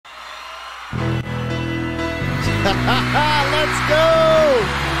Let's go!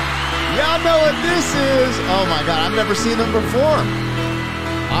 Y'all know what this is. Oh my God, I've never seen them perform.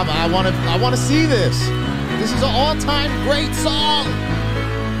 I want to see this. This is an all-time great song.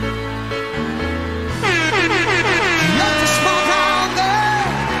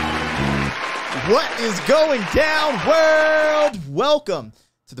 What is going down, world? Welcome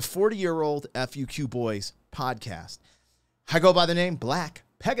to the 40-year-old FUQ Boys podcast. I go by the name Black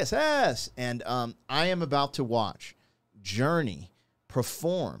Pegasus, and I am about to watch Journey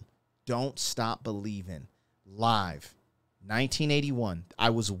perform Don't Stop Believin' live. 1981. I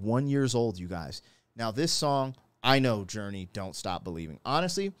was 1 year old, you guys. Now, this song, I know Journey, Don't Stop Believing.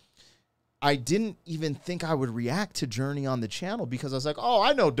 Honestly, I didn't even think I would react to Journey on the channel because I was like, oh,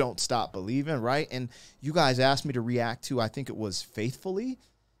 I know Don't Stop Believing, right? And you guys asked me to react to, I think it was Faithfully,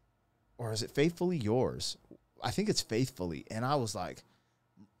 or is it Faithfully Yours? I think it's Faithfully. And I was like,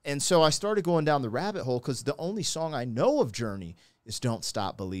 and so I started going down the rabbit hole because the only song I know of Journey is Don't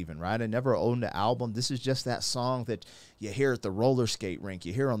Stop Believing, right? I never owned the album. This is just that song that you hear at the roller skate rink,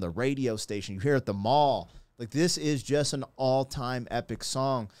 you hear on the radio station, you hear at the mall. Like, this is just an all-time epic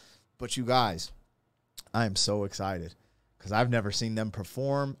song. But you guys, I am so excited because I've never seen them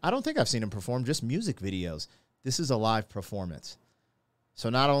perform. I don't think I've seen them perform, just music videos. This is a live performance. So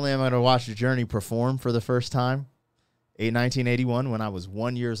not only am I going to watch the Journey perform for the first time in 1981 when I was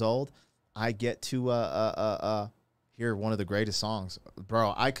 1 year old, I get to hear one of the greatest songs.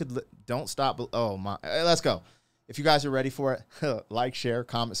 Bro, I could Don't Stop. Oh, my. Let's go. If you guys are ready for it, like, share,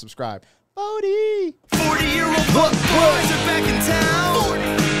 comment, subscribe. 40-year-old boys are back in town. 40.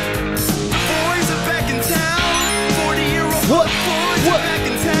 Boys are back in town. 40-year-old boys are back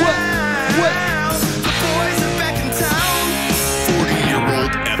in town. The boys are back in town.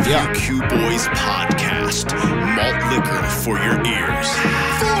 40-year-old FUQ Boys podcast. Malt liquor for your ears.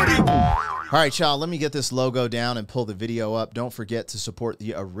 40. All right, y'all, let me get this logo down and pull the video up. Don't forget to support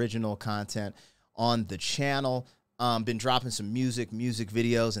the original content on the channel. Been dropping some music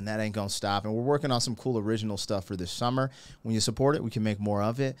videos, and that ain't gonna stop. And we're working on some cool original stuff for this summer. When you support it, we can make more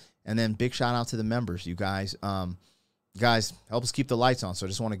of it. And then big shout out to the members, you guys. Guys, help us keep the lights on. So I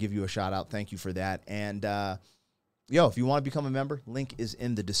just want to give you a shout out. Thank you for that. And yo, if you want to become a member, link is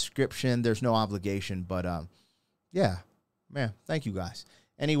in the description. There's no obligation, but yeah, man, thank you guys.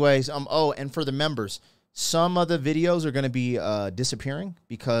 Anyways, oh, and for the members, some of the videos are going to be disappearing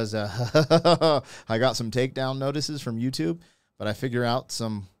because I got some takedown notices from YouTube, but I figure out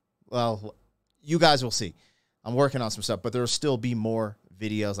some, well, you guys will see. I'm working on some stuff, but there will still be more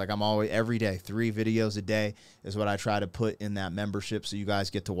videos. Like, I'm always, every day, 3 videos a day is what I try to put in that membership, so you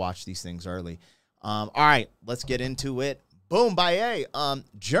guys get to watch these things early. All right, let's get into it. Boom, bye.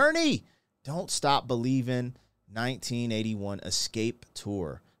 Journey, Don't Stop Believin', 1981 Escape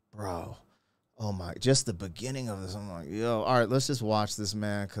Tour. Bro, oh my, just the beginning of this, I'm like, yo, all right, let's just watch this,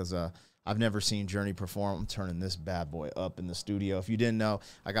 man, because I've never seen Journey perform. I'm turning this bad boy up in the studio. If you didn't know,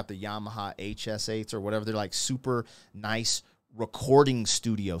 I got the Yamaha HS8s or whatever. They're like super nice recording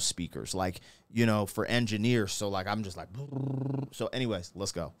studio speakers, like, you know, for engineers. So, like, I'm just like, so anyways,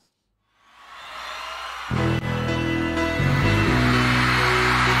 let's go.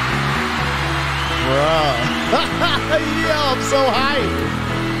 Bro. Yo, I'm so hyped.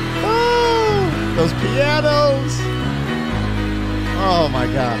 Oh, those pianos. Oh, my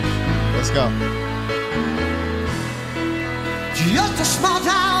gosh. Let's go. Just a small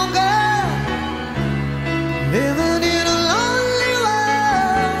town girl living in a lonely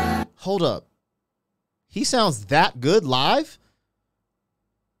world. Hold up. He sounds that good live?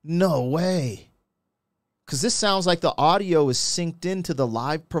 No way. Because this sounds like the audio is synced into the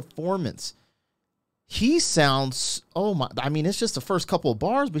live performance. He sounds, oh my, I mean, it's just the first couple of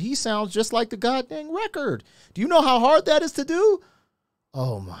bars, but he sounds just like the goddamn record. Do you know how hard that is to do?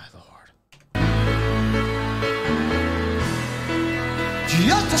 Oh my Lord.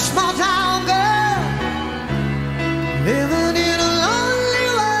 Just a small town girl living in a lonely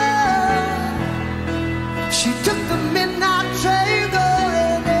world. She took the midnight train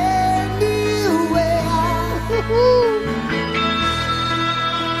going anywhere.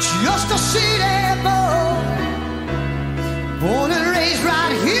 Just a city boy, born and raised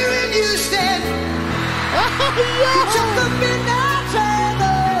right here in Houston. He took the midnight train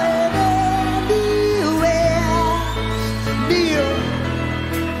going anywhere.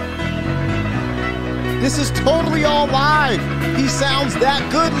 This is totally all live. He sounds that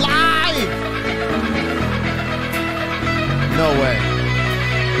good live. No way.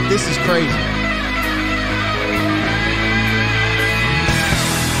 This is crazy.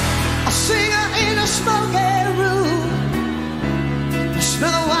 A singer in a smoky room, the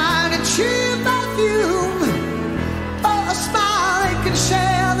smell of wine and cheese.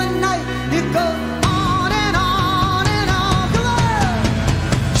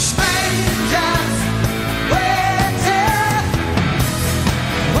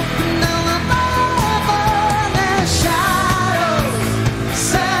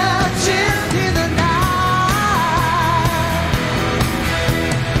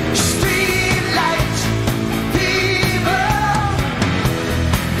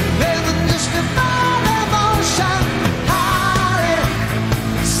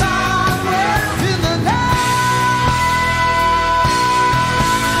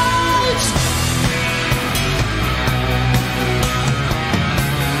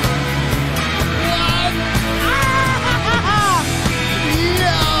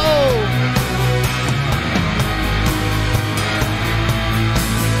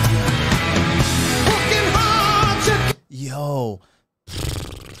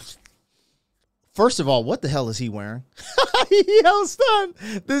 First of all, what the hell is he wearing? Yo, son,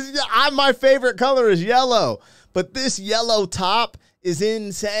 my favorite color is yellow, but this yellow top is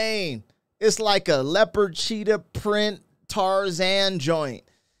insane. It's like a leopard cheetah print Tarzan joint.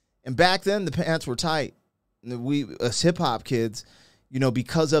 And back then, the pants were tight. We, as hip-hop kids, you know,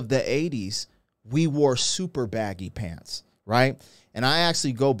 because of the 80s, we wore super baggy pants, right? And I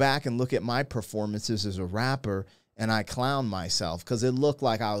actually go back and look at my performances as a rapper, and I clown myself because it looked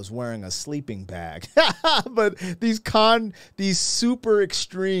like I was wearing a sleeping bag. But these super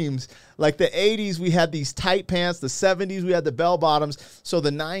extremes, like the 80s, we had these tight pants. The 70s, we had the bell bottoms. So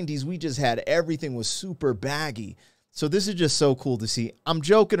the 90s, we just had everything was super baggy. So this is just so cool to see. I'm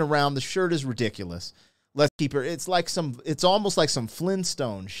joking around. The shirt is ridiculous. Let's keep it. It's almost like some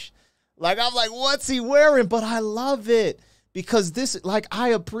Flintstone. Like, I'm like, what's he wearing? But I love it because I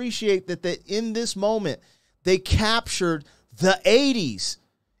appreciate that in this moment, they captured the 80s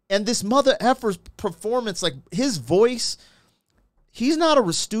and this mother effer's performance, like his voice. He's not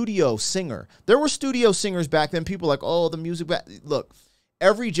a studio singer. There were studio singers back then. People like, oh, the music. Look,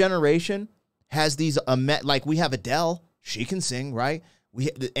 every generation has these, like we have Adele. She can sing, right? We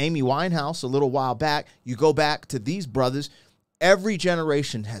had Amy Winehouse a little while back. You go back to these brothers. Every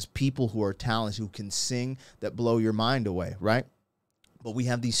generation has people who are talented, who can sing, that blow your mind away, right? But we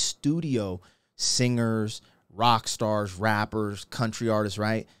have these studio singers, rock stars, rappers, country artists,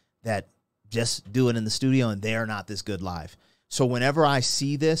 right, that just do it in the studio and they're not this good live. So whenever I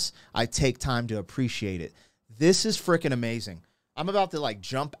see this, I take time to appreciate it. This is freaking amazing. I'm about to like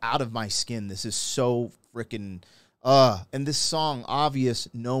jump out of my skin. This is so freaking, and this song, Obvious,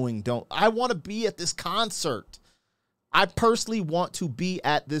 Knowing, Don't. I want to be at this concert. I personally want to be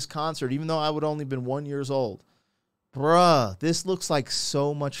at this concert, even though I would only been 1 year old. Bruh, this looks like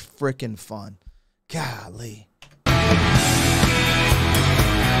so much freaking fun. Golly. Working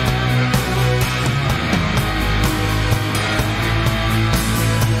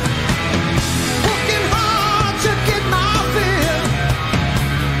hard to get my fill.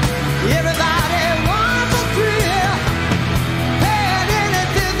 Everybody wants a thrill. Paying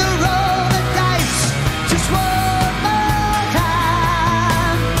anything to roll the dice. Just one more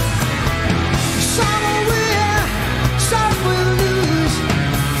time. Some will win, some will lose.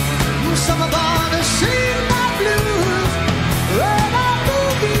 Some are gonna sing my blues. Well, I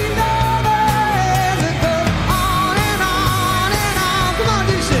movie never ends. It goes on and on and on. Come on,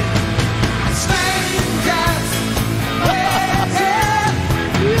 do it. Strangers waiting,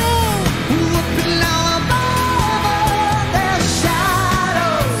 whooping all above their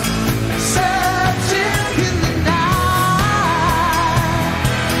shadows, searching in the night.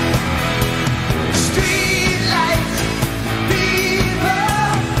 Street lights, people,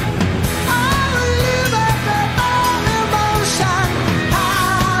 all live at their own emotion,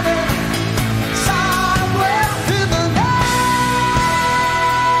 hiding somewhere in the night.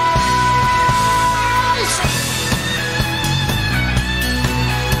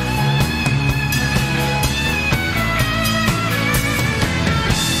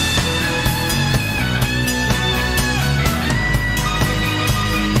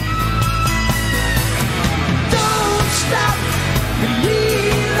 Don't stop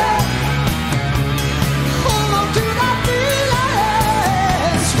believing. Hold on to that feeling.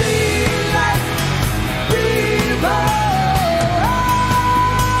 Street light, people.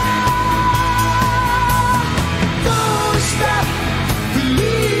 Don't stop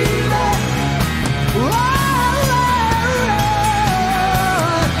believing.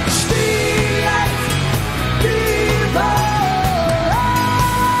 Street light, people.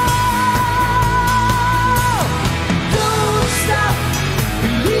 Don't stop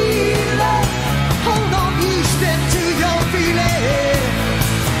believing. Hold on, east into your feeling.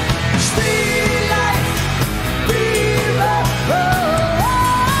 Street light, people.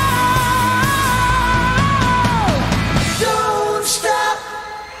 Don't stop.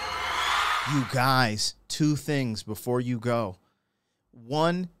 You guys, two things before you go.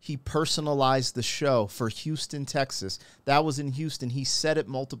 One, he personalized the show for Houston, Texas. That was in Houston. He said it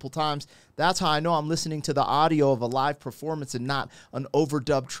multiple times. That's how I know I'm listening to the audio of a live performance and not an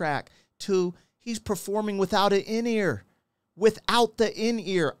overdubbed track. Two, he's performing without an in-ear. Without the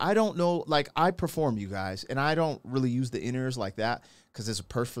in-ear. I don't know, like, I perform, you guys, and I don't really use the in-ears like that because it's a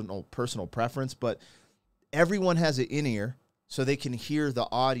personal preference, but everyone has an in-ear so they can hear the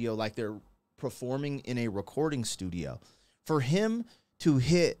audio like they're performing in a recording studio. For him to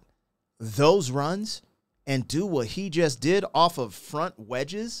hit those runs and do what he just did off of front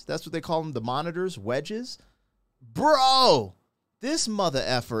wedges, that's what they call them, the monitors, wedges. Bro, this mother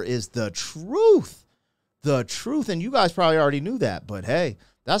effer is the truth. The truth. And you guys probably already knew that, but hey,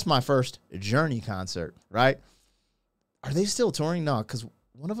 That's my first Journey concert, right? Are they still touring? No, because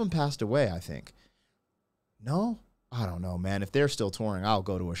one of them passed away, I think. No? I don't know, man. If they're still touring, I'll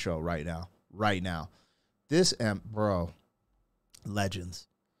go to a show right now. Right now. Bro, legends.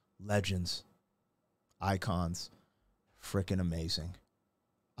 Icons. Freaking amazing.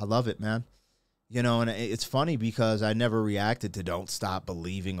 I love it, man. You know, and it's funny because I never reacted to Don't Stop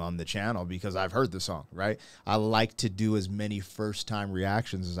Believing on the channel because I've heard the song, right? I like to do as many first-time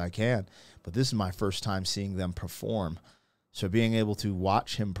reactions as I can, but this is my first time seeing them perform. So being able to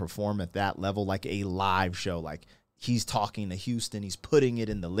watch him perform at that level, like a live show, like he's talking to Houston, he's putting it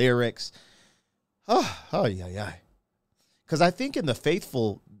in the lyrics. Oh, yeah. Because I think in the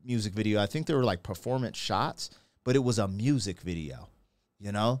Faithful music video, I think there were like performance shots, but it was a music video.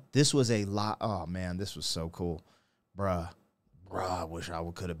 You know, this was a lot. Oh, man, this was so cool. Bruh, I wish I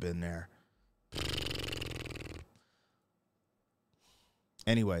could have been there.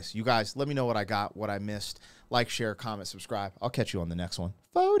 Anyways, you guys, let me know what I got, what I missed. Like, share, comment, subscribe. I'll catch you on the next one.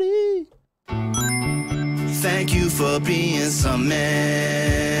 40. Thank you for being some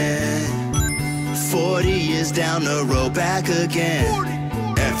man. 40 years down the road, back again.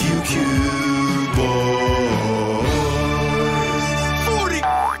 FUQ, boy.